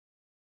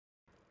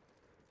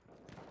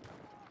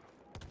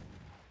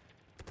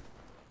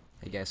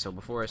Hey guys, so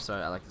before I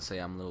start, I'd like to say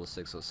I'm a little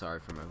sick, so sorry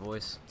for my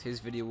voice. Today's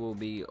video will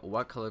be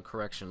what color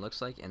correction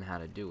looks like and how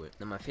to do it.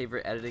 Now my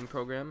favorite editing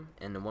program,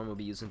 and the one we'll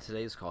be using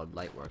today, is called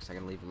Lightworks. I'm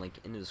going to leave a link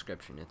in the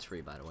description. It's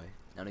free, by the way.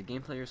 Now the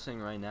gameplay you're seeing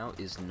right now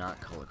is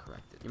not color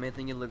corrected. You may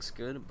think it looks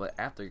good, but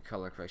after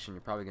color correction you're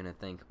probably going to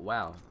think,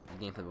 wow,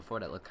 the gameplay before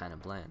that looked kind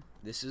of bland.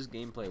 This is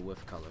gameplay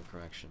with color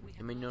correction.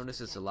 You may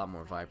notice it's a lot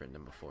more vibrant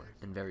than before,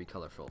 and very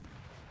colorful.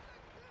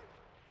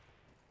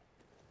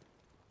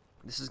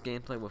 This is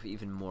gameplay with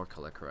even more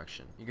color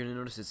correction. You're going to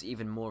notice it's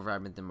even more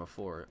vibrant than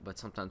before, but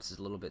sometimes it's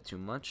a little bit too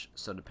much,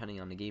 so depending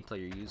on the gameplay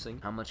you're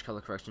using, how much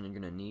color correction you're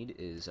going to need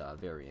is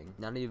varying.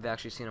 Now that you've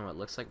actually seen what it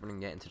looks like, we're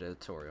going to get into the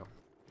tutorial.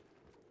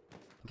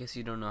 In case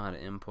you don't know how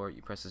to import,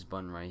 you press this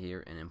button right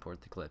here and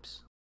import the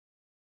clips.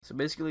 So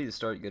basically to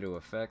start, you go to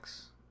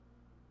Effects,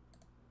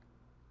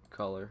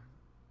 Color,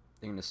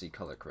 you're going to see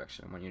Color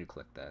Correction. I want you to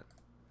click that.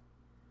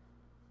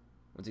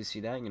 Once you see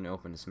that, you're going to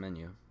open this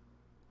menu.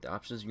 The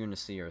options you're going to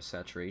see are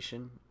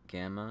saturation,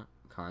 gamma,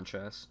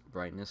 contrast,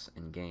 brightness,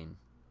 and gain.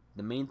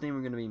 The main thing we're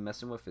going to be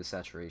messing with is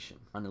saturation.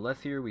 On the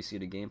left here we see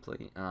the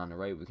gameplay, and on the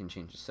right we can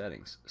change the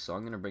settings. So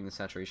I'm going to bring the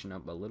saturation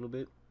up a little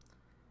bit,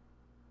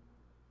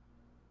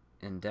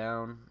 and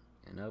down,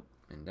 and up,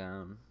 and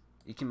down.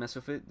 You can mess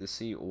with it to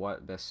see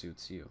what best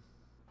suits you.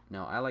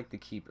 Now I like to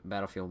keep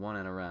Battlefield 1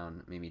 at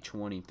around maybe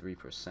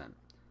 23%.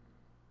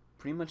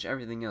 Pretty much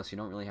everything else you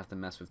don't really have to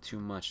mess with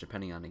too much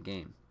depending on the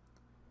game.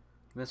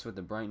 Mess with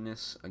the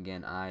brightness,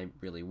 again, I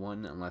really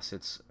wouldn't unless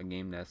it's a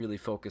game that's really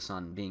focused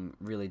on being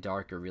really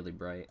dark or really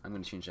bright. I'm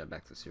going to change that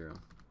back to 0.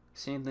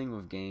 Same thing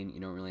with gain, you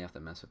don't really have to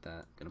mess with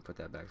that. Going to put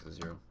that back to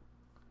 0.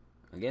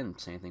 Again,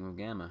 same thing with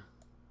gamma.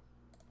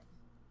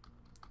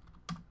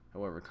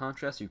 However,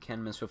 contrast you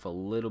can mess with a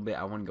little bit.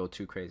 I wouldn't go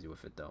too crazy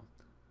with it though.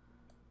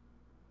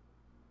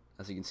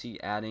 As you can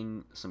see,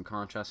 adding some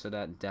contrast to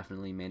that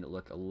definitely made it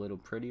look a little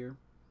prettier.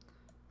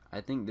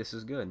 I think this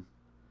is good.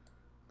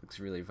 Looks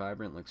really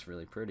vibrant, looks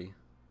really pretty.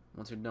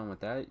 Once you're done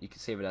with that, you can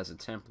save it as a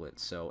template.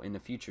 So in the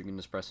future, you can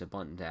just press a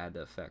button to add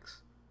the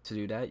effects. To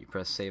do that, you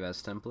press Save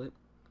as Template.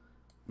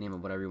 Name it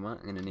whatever you want.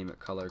 I'm going to name it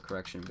Color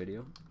Correction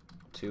Video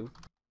 2.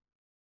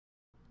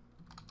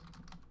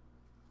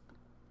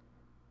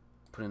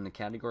 Put in the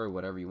category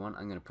whatever you want.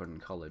 I'm going to put in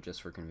color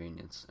just for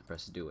convenience. And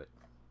press Do It.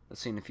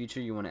 Let's say in the future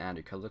you want to add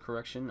your color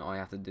correction. All you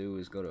have to do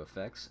is go to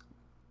Effects,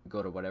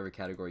 go to whatever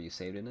category you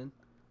saved it in,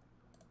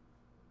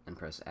 and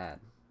press Add.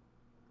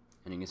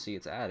 And you can see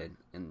it's added,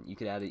 and you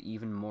could add it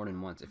even more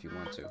than once if you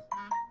want to.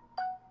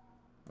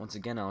 Once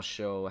again, I'll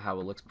show how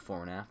it looks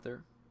before and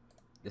after.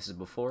 This is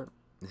before,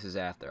 this is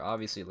after.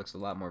 Obviously it looks a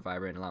lot more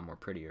vibrant and a lot more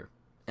prettier.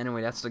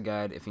 Anyway, that's the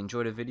guide. If you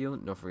enjoyed the video,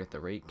 don't forget to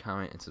rate,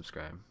 comment, and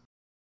subscribe.